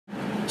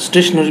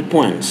Stationary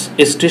points.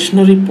 A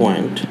stationary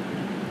point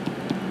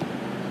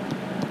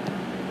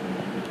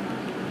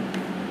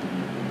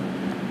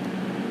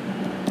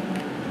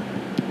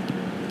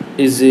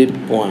is a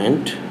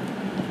point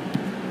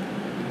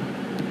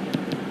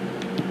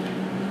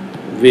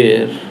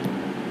where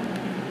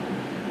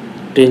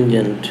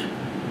tangent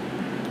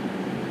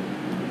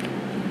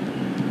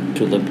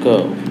to the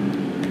curve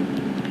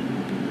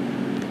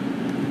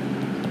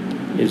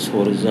is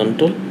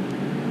horizontal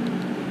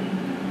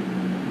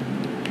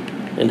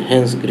and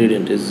hence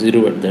gradient is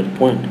 0 at that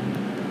point.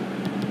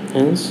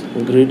 Hence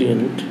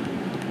gradient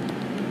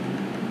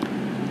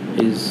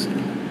is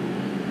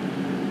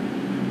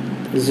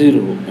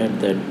 0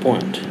 at that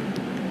point.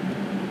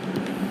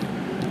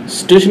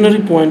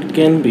 Stationary point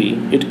can be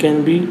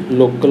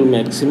local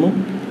maximum,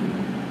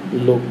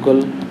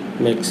 local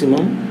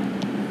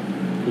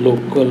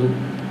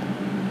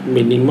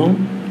minimum,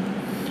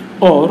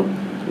 or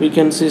we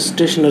can say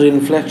stationary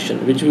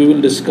inflection, which we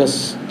will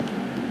discuss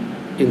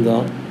in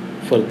the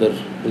further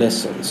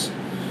lessons.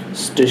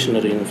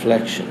 Stationary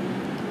inflection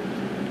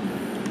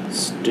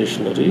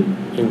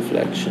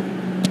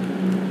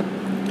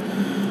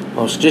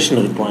or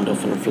stationary point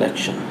of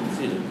inflection.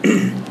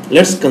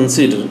 Let's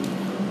consider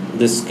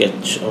this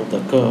sketch of the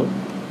curve,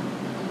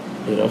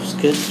 a rough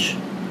sketch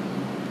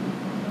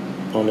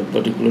on a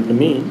particular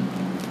domain,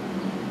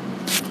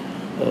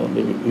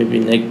 maybe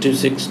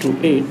 -6 to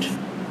 8.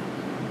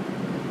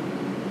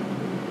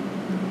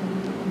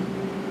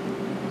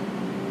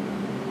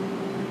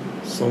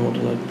 Somewhat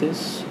like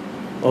this,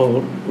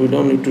 or we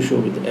don't need to show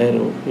with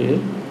arrow here,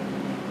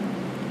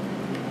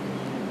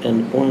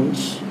 and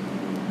points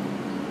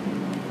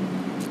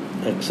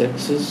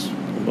x-axis,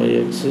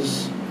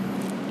 y-axis,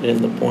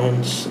 and the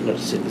points,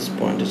 let's say this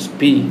point is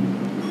P,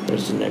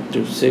 that's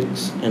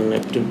 -6 and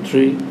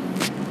 -3,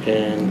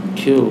 and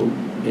Q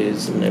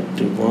is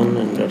 -1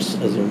 and let's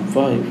assume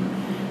 5,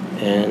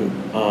 and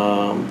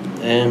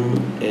M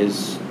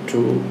is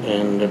 2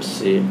 and let's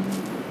say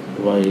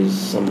Y is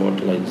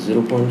somewhat like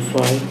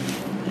 0.5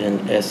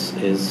 and S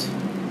is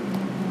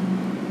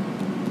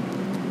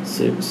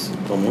 6,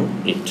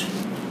 8.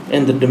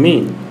 And the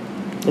domain,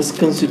 let's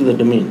consider the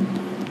domain.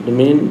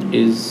 Domain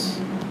is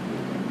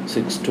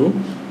 6 to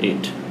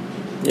 8.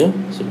 Yeah,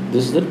 so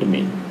this is the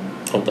domain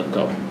of the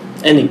curve,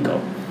 any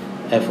curve,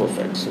 f of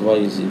x, y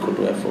is equal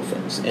to f of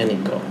x, any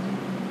curve.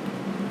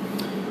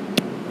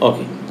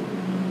 Okay,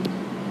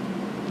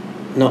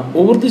 now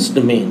over this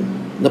domain,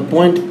 the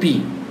point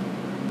P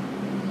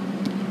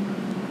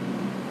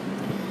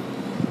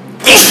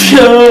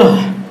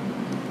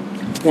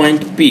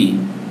point P,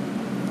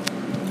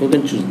 we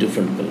can choose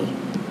different color.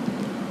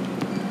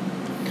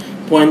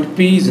 Point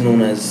P is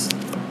known as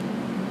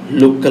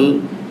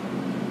local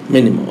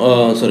minimum.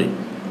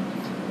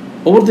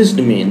 Over this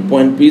domain,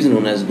 point P is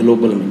known as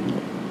global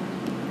minimum.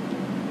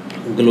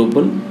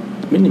 Global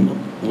minimum.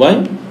 Why?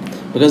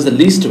 Because the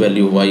least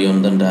value y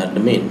on the entire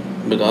domain.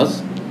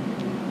 Because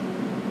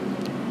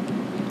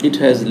it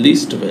has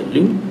least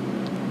value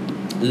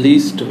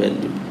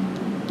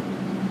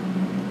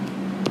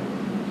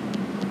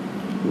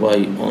y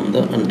on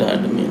the entire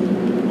domain.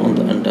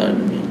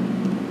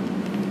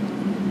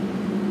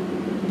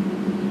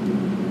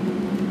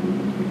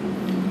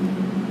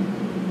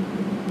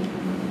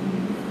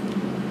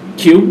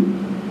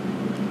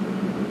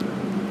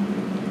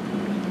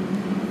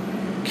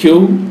 Q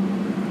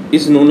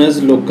is known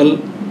as local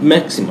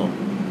maximum.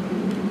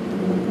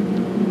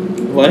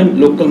 Why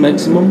local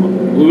maximum?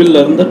 We will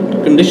learn the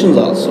conditions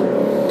also.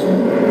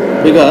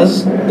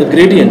 Because the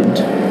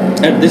gradient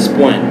at this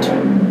point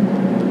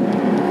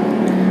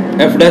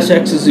f dash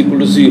x is equal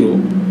to 0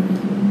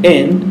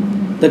 and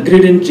the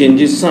gradient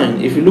changes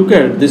sign. If you look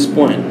at this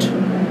point,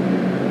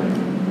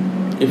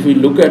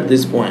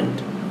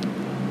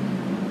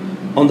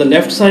 on the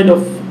left side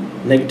of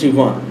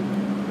 -1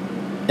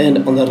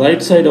 and on the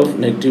right side of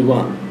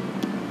 -1,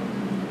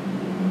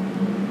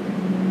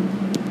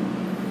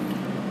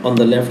 on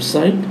the left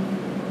side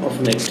of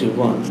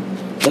 -1,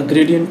 the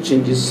gradient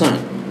changes sign.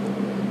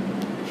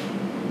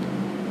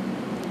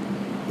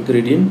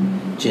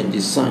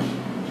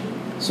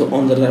 So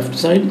on the left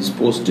side is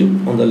positive,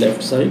 on the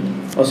left side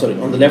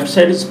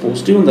is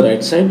positive, on the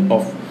right side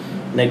of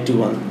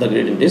 -1 the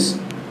gradient is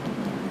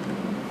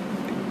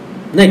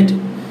negative.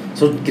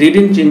 So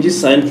gradient changes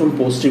sign from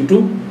positive to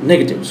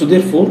negative. So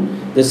therefore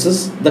this is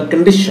the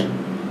condition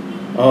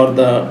or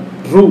the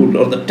rule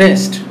or the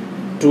test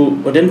to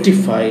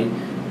identify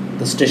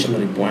the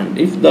stationary point.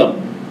 If the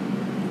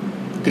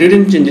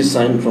gradient changes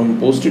sign from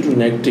positive to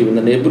negative in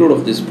the neighborhood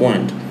of this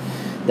point,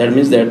 that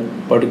means that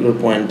particular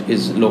point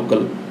is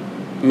local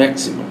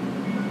maximum,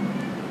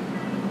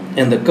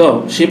 and the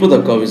shape of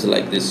the curve is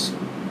like this.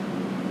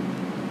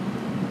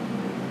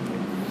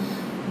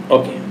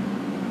 Okay,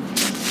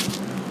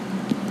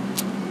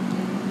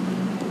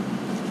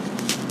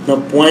 now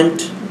point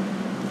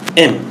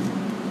M,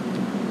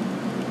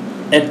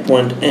 at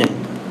point M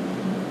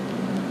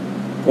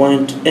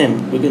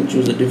we can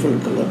choose a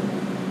different color.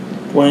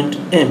 Point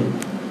M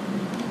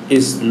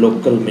is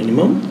local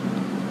minimum,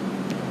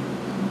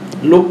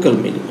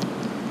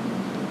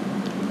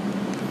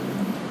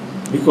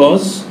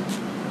 because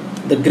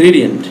the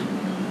gradient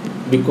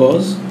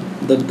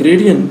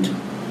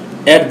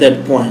at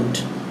that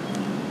point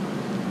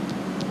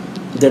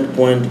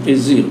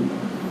is 0.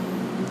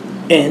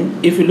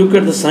 And if you look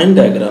at the sign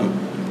diagram,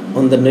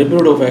 on the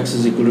neighborhood of x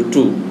is equal to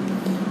 2,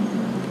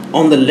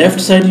 on the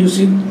left side you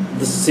see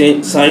the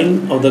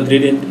sign of the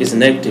gradient is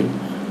negative,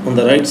 on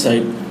the right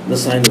side the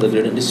sign of the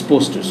gradient is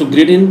positive. So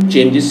gradient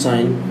changes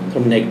sign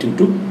from negative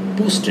to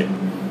positive.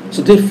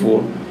 So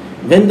therefore,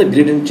 when the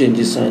gradient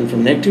changes sign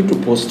from negative to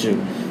positive,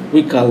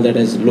 we call that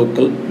as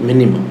local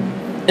minima.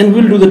 And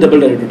we'll do the double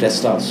derivative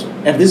test also.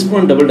 At this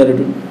point, double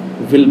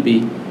derivative will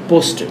be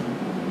positive,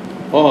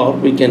 or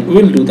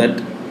we'll do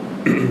that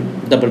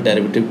double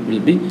derivative will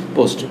be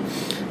positive.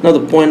 Now the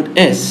point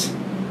S,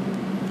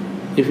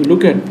 if you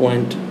look at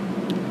point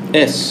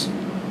S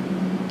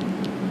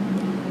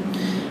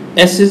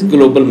is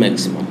global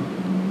maximum.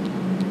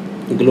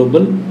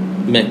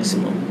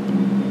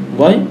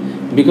 Why?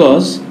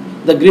 Because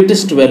the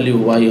greatest value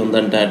y on the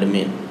entire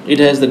domain, it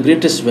has the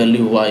greatest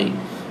value y.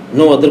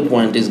 No other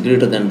point is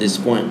greater than this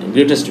point.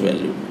 Greatest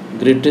value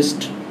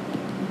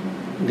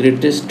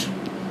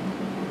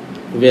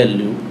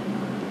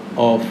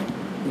of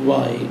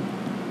y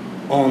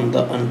on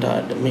the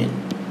entire domain.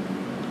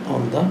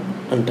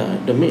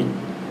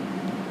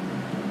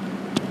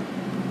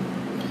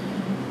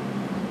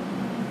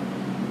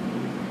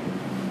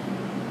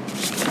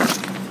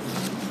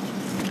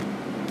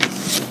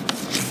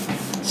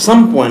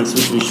 Some points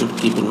which we should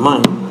keep in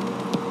mind.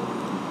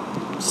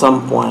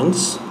 Some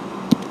points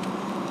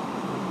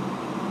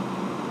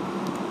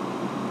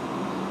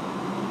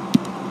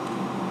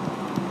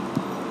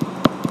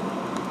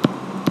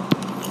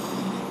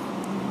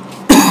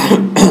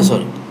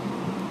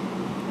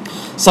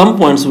some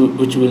points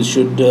which we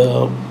should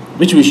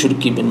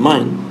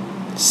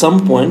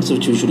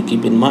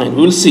keep in mind.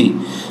 We will see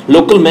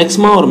local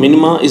maxima or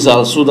minima is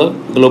also the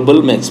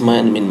global maxima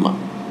and minima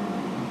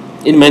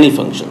in many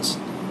functions.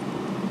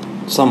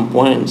 Some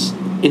points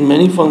in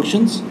many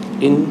functions,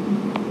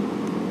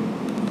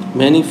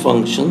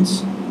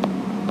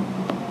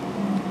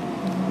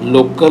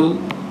 local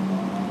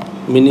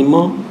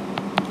minimum,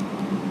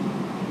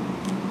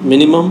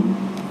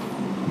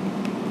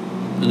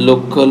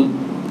 local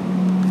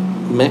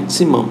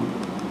maximum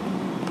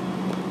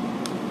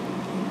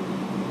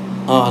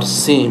are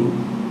same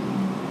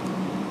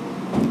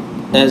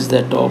as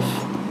that of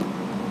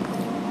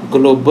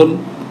global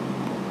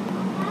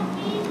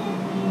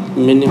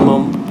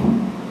minimum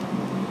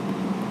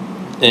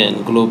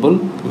and global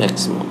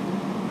maximum.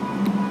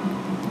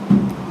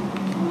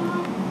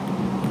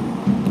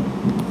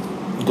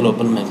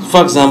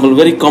 For example,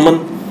 very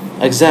common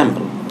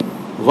example,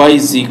 y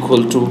is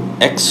equal to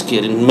x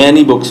square. In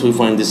many books we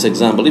find this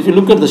example. If you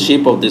look at the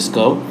shape of this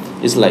curve,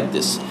 it's like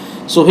this.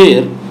 So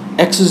here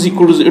x is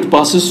equal to, it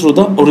passes through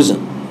the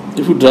origin.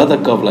 If you draw the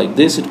curve like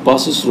this, it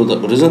passes through the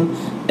origin,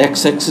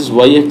 x-axis,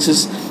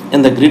 y-axis,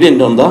 and the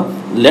gradient on the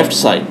left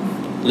side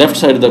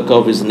of the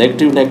curve is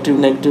negative,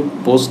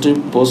 positive,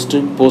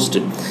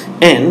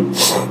 and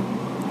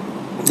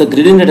the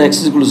gradient at x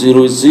is equal to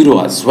 0 is 0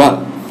 as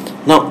well.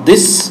 Now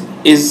this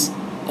is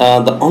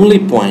the only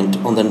point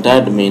on the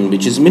entire domain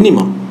which is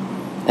minimum,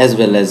 as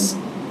well as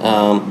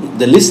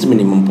the least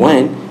minimum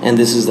point, and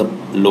this is the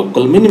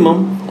local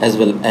minimum as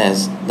well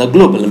as the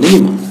global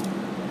minimum.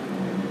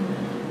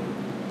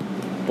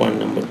 Point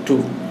number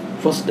 2,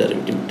 first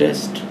derivative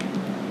test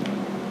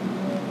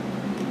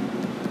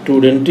to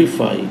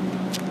identify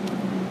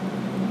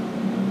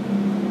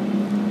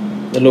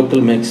the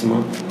local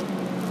maxima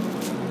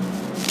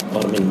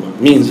or minimum,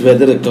 means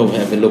whether a curve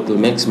have a local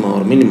maxima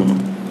or minimum,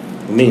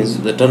 means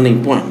the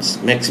turning points,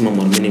 maximum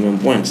or minimum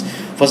points.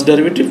 First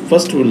derivative,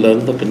 first we'll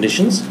learn the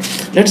conditions.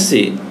 Let's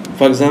say,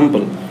 for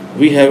example,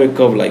 we have a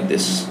curve like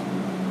this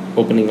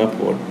opening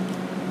upward,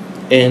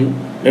 and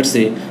let's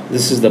say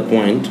this is the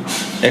point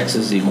x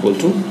is equal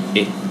to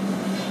a.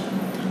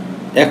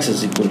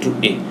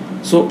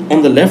 So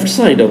on the left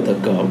side of the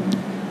curve,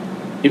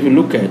 if you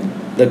look at,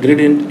 the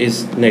gradient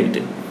is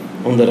negative.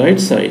 On the right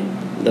side,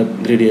 the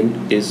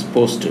gradient is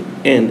positive,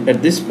 and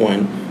at this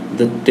point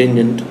the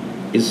tangent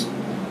is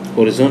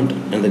horizontal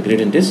and the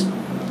gradient is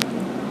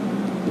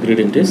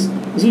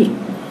 0.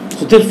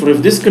 So therefore,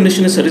 if this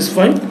condition is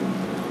satisfied,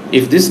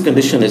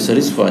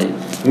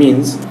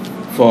 means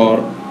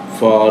for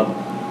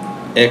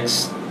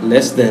x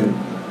less than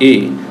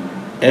a,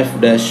 f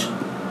dash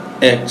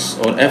x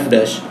or f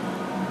dash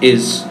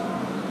is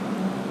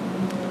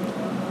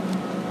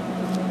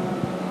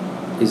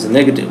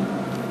negative,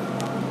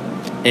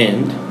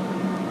 and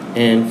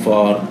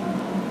for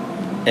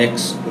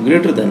x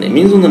greater than a,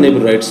 means on the neighbor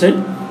right side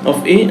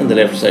of a and the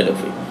left side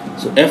of a.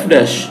 So f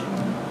dash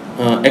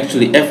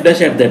actually f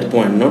dash at that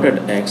point, not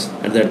at x,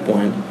 at that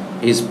point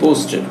is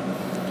positive.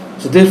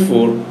 So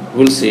therefore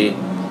we'll say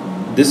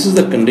this is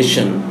the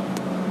condition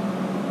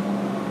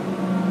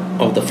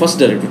of the first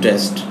derivative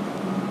test,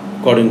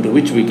 according to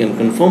which we can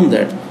confirm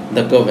that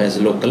the curve has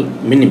local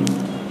minimum.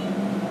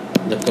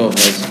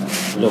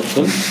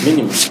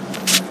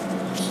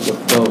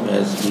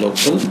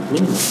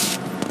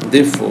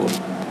 Therefore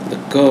the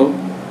curve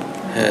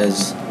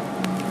has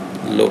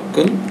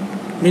local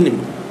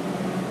minimum.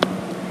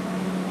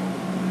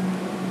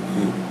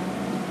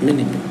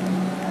 Minimum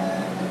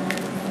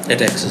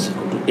at x is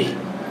equal to a.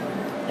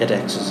 At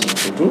x is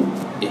equal to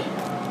a.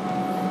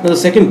 Now the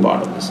second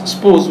part of this.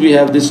 Suppose we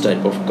have this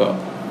type of curve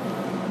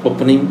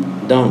opening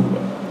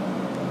downward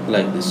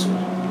like this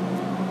way,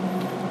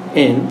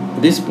 and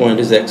this point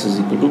is x is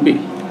equal to b.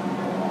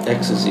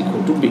 X is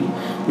equal to b.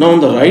 Now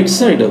on the right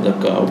side of the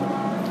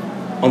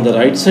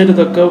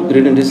curve,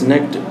 gradient is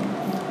negative.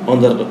 On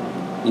the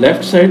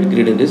left side,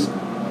 gradient is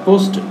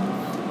positive,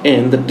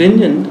 and the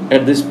tangent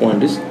at this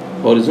point is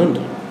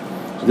horizontal.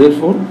 So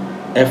therefore,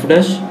 f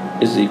dash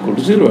is equal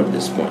to 0 at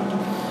this point.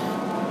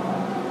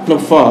 Now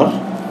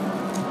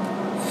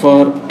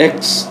for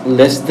x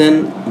less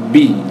than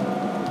b,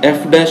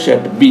 f dash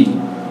at b,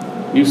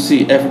 you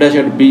see f dash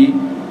at b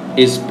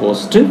is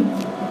positive,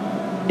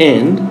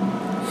 and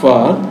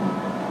for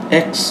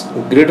x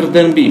greater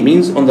than b,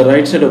 means on the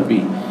right side of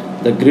b,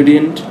 the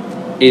gradient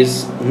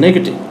is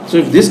negative. So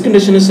if this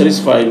condition is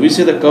satisfied, we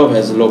say the curve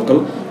has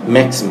local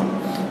maximum.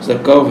 So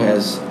the curve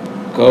has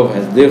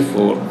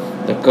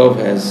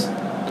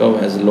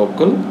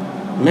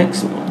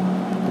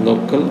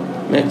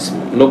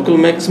local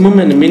maximum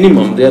and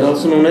minimum. They are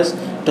also known as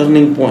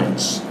turning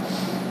points.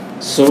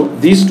 So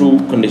these two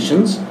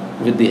conditions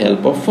with the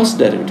help of first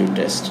derivative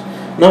test.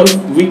 Now if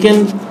we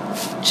can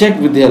check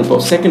with the help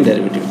of second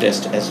derivative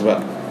test as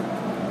well.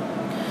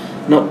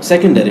 Now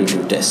second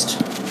derivative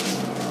test.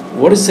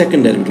 What is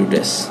second derivative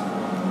test?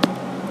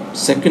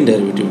 Second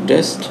derivative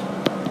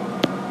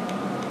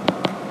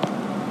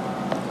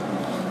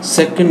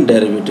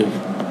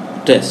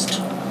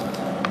test.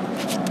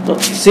 Now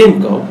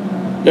same curve.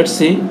 Let's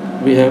say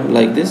we have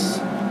like this,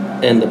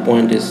 and the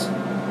point is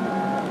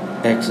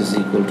x is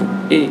equal to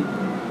a,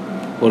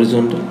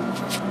 horizontal.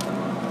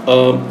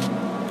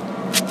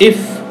 If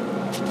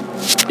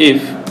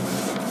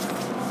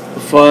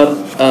for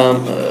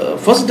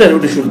first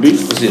derivative should be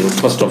 0,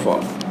 first of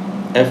all,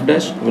 f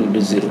dash will be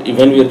 0.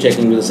 When we are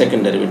checking with the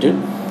second derivative,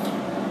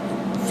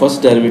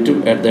 first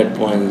derivative at that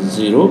point is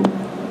 0,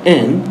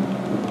 and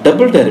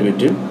double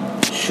derivative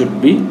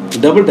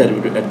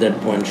at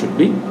that point should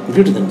be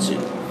greater than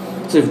 0.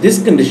 So if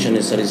this condition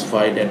is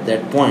satisfied at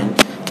that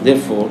point,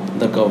 therefore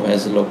the curve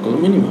has local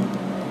minimum.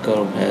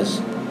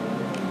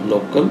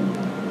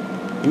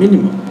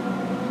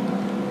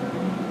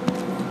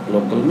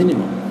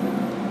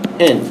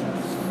 And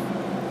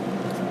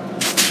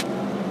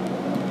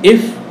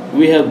if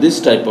we have this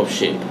type of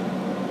shape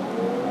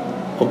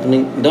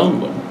opening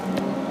downward,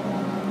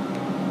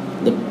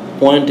 the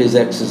point is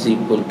x is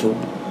equal to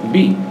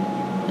b,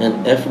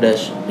 and f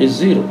dash is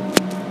 0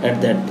 at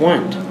that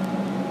point.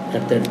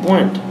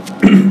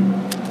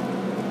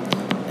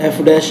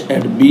 F dash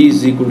at b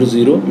is equal to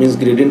 0, means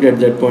gradient at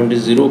that point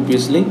is 0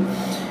 obviously,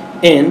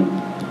 and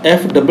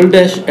f double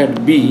dash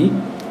at b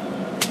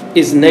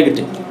is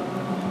negative.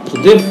 So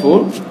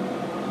therefore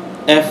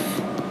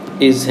f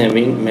is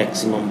having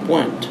maximum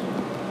point,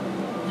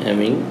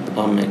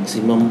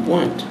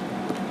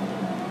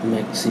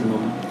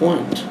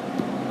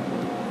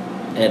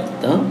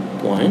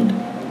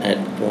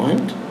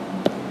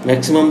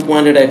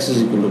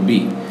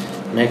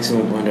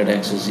 at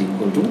x is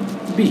equal to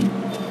b.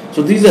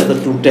 So these are the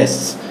two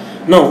tests.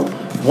 Now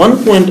one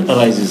point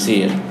arises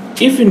here.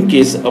 If in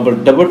case our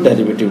double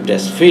derivative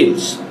test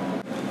fails,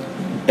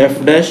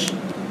 f dash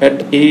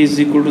at a is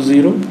equal to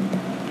 0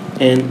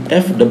 and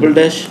f double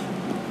dash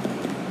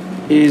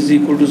a is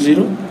equal to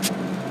 0,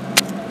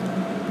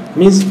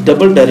 means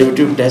double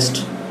derivative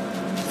test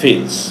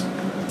fails.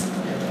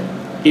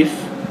 If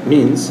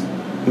means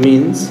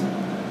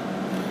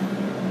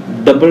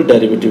double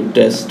derivative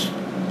test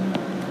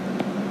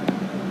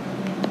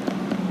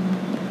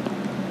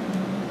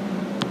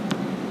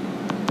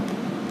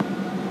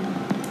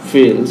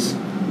fails,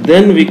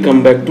 then we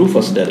come back to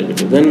first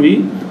derivative. Then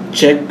we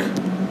check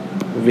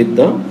with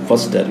the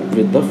first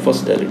derivative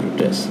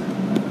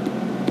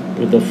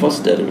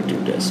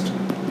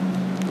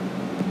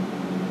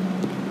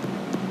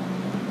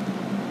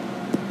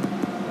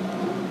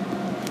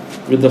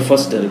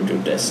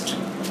test.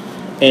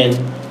 And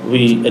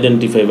we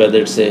identify whether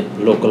it's a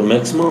local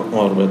maxima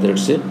or whether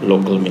it's a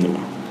local minima.